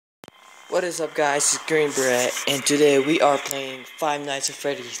What is up, guys? It's Green Beret, and today we are playing Five Nights at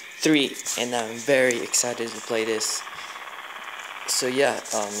Freddy's 3, and I'm very excited to play this. So yeah,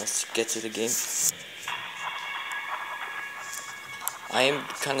 let's get to the game. I am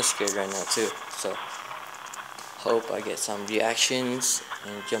kind of scared right now too, so hope I get some reactions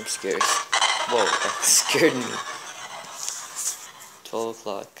and jump scares. Whoa, that scared me. 12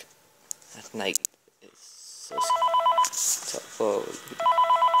 o'clock at night. It's so whoa.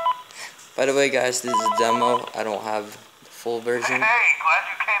 By the way, guys, this is a demo. I don't have the full version. Hey, glad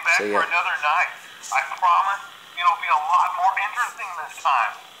you came back for another night. I promise it'll be a lot more interesting this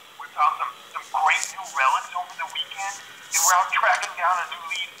time. We found some great new relics over the weekend, and we're out tracking down a new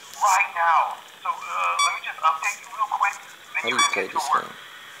lead right now. So let me just update you real quick, then you can get to work.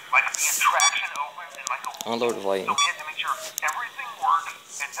 Like the attraction opens in like a week, Unload the volume. so we had to make sure everything works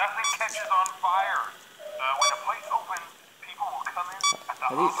and nothing catches on fire. When the place opens, people will come in at the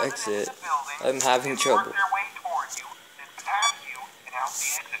How do you opposite exit? end of the building. I'm having trouble. Work their way toward you, then past you, and out the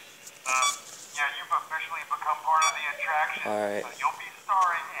exit. Yeah, you've officially become part of the attraction. Alright. You'll be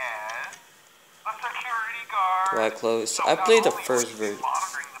starring as a security guard. Right, close. I played the first version,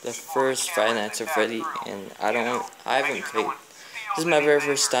 the first Five Nights at Freddy, and I haven't played. This is my very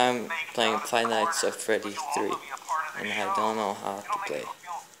first time playing Five Nights at Freddy 3, and I don't know how to play.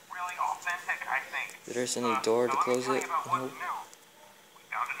 If there's any door to close it, nope.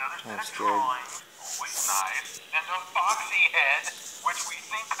 I'm scared. And a foxy head, which we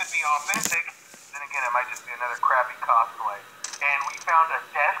think could be authentic. Then again, it might just be another crappy cosplay. And we found a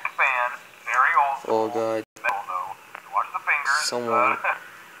desk fan, very old school. Oh god. Watch the fingers. Someone.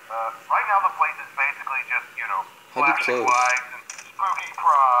 Right now the place is basically just, you know, flashing close? lights and spooky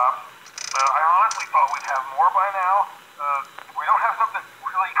props. I honestly thought we'd have more by now. If we don't have something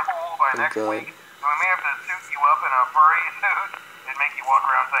really cool by next week, then we may have to suit you up in a furry suit and make you walk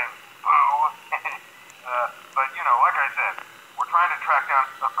around saying, boo. But, you know, like I said, we're trying to track down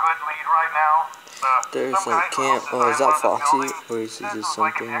a good lead right now. There's a camp. Oh, is that Foxy? Or is it just something?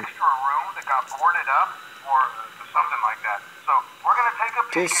 Like an extra room that got boarded up or something like that. So we're going to take a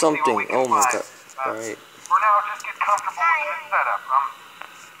peek. There's something. Oh my god. Alright. For now, just get comfortable with this setup.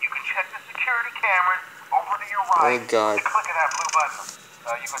 You can check the security cameras over to your right. Oh god. Click on that blue button.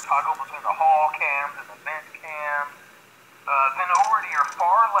 You can toggle between the hall cams and the vent cams. Then over to your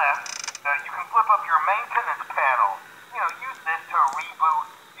far left, you can flip up your maintenance panel. You know, use this to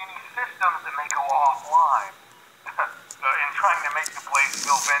reboot any systems that may go offline. In trying to make the place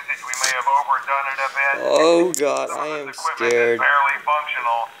feel vintage, we may have overdone it a bit. Oh god, I am scared. Barely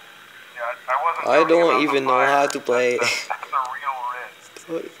functional. Yeah, I don't even know how to play. That's a real risk.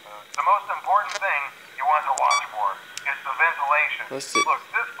 The most important thing you want to watch for is the ventilation. Look,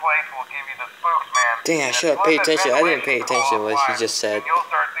 this place will give you the spooks, man. Dang, I should have paid attention. I didn't pay attention to what she just said. And you'll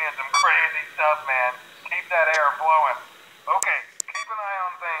start seeing some crazy stuff, man. Keep that air flowing. Okay, keep an eye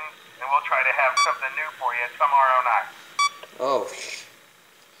on things, and we'll try to have something new for you tomorrow night. Oh.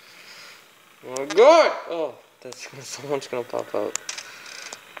 Oh my god! Oh, someone's gonna pop out.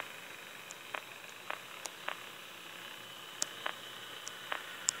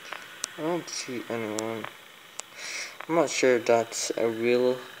 I don't see anyone. I'm not sure if that's a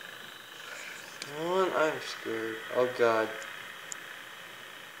real one. I'm scared. Oh god.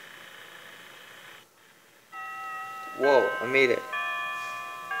 Whoa, I made it.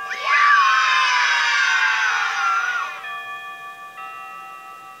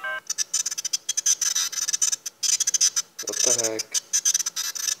 What the heck?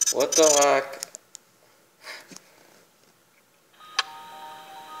 What the heck?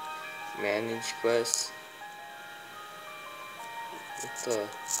 Manage quest. What the?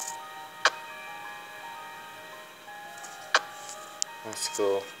 That's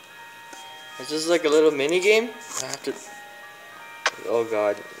cool. Is this like a little mini game? I have to. Oh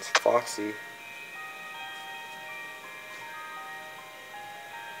god, it's Foxy.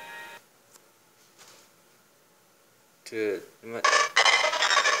 Dude,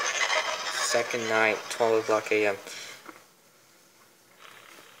 second night, 12 o'clock a.m.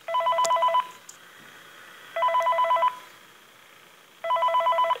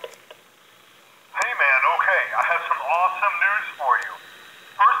 Hey man, okay, I have some awesome news for you.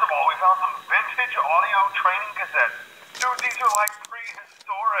 First of all, we found some vintage audio training cassettes. Dude, these are like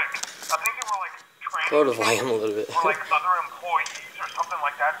prehistoric. I think they were like training. Lower the volume a little bit. Or like other employees or something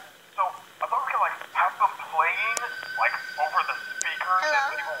like that. So I thought we could like have them playing like over the speakers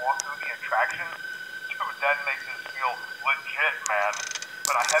as people walk through the attraction. Dude, that makes us feel legit, man.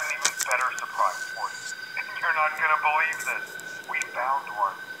 But I have an even better surprise for you. And you're not gonna believe this. We found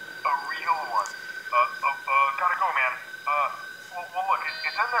one. A real one. Gotta go, man. Well look, it's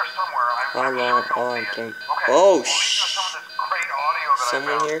It's in there somewhere. How I'm long? sure Oh, you'll I see think. it. Okay. Oh, We'll leave you with some of this great audio that someone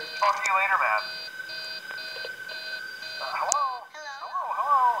I found. here? Talk to you later, man. Hello?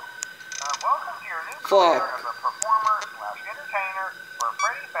 Hello? Welcome to your new career as a performer / entertainer for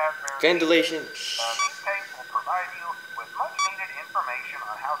Freddy Fazbear's Ventilation. These tapes will provide you with much needed information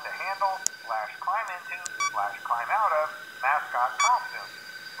on how to handle / climb into / climb out of mascot costumes.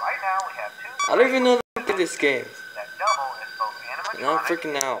 Right now we have 2 I don't even know how to play this game. that double as both And I'm animatronic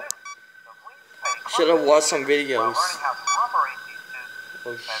freaking and out. suits. So please pay Should have close watched some attention while videos. learning how to operate these suits,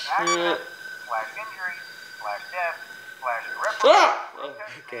 Oh as shit. accidents / injuries / death / irreparable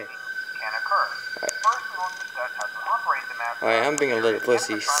Okay. can occur. First, we will discuss how to operate the mascot. Alright, I'm being a little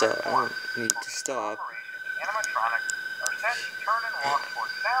pussy, so animatronic I form. don't need to stop. Operation, the animatronics are set to turn and walk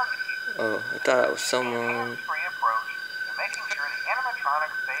towards sound cues. Oh, I thought it was someone. Hands-free approach to making sure the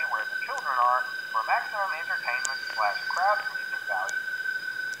animatronics stay where the children are for maximum entertainment / crowd-pleasing value.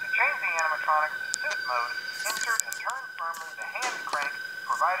 To change the animatronics to suit mode, insert and turn firmly the hand crank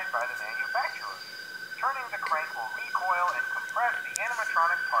provided by the manufacturer. Turning the crank will recoil and compress the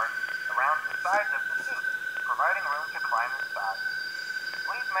animatronic parts around the sides of the suit, providing room to climb inside.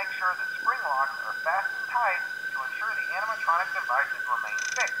 Please make sure the spring locks are fastened tight to ensure the animatronic devices remain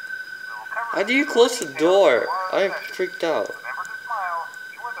fixed. We will cover How do you close the door? I'm freaked out. Remember to smile.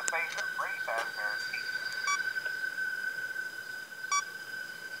 You are the face of Freddy Fazbear's Pizza.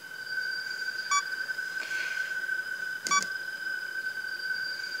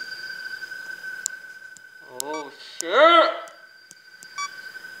 Oh shit!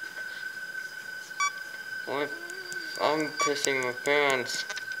 I'm pissing my pants.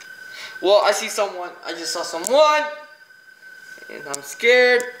 Well, I see someone. I just saw someone, and I'm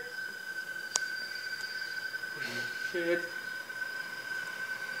scared. Shit!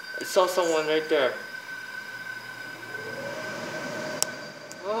 I saw someone right there.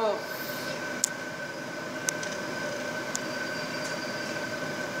 Oh.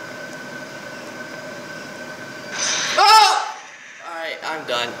 Ah! Alright, I'm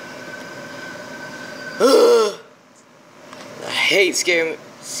done. I hate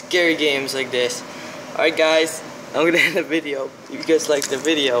scary games like this. Alright guys, I'm gonna end the video. If you guys liked the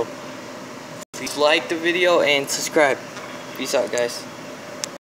video, please like the video and subscribe. Peace out guys.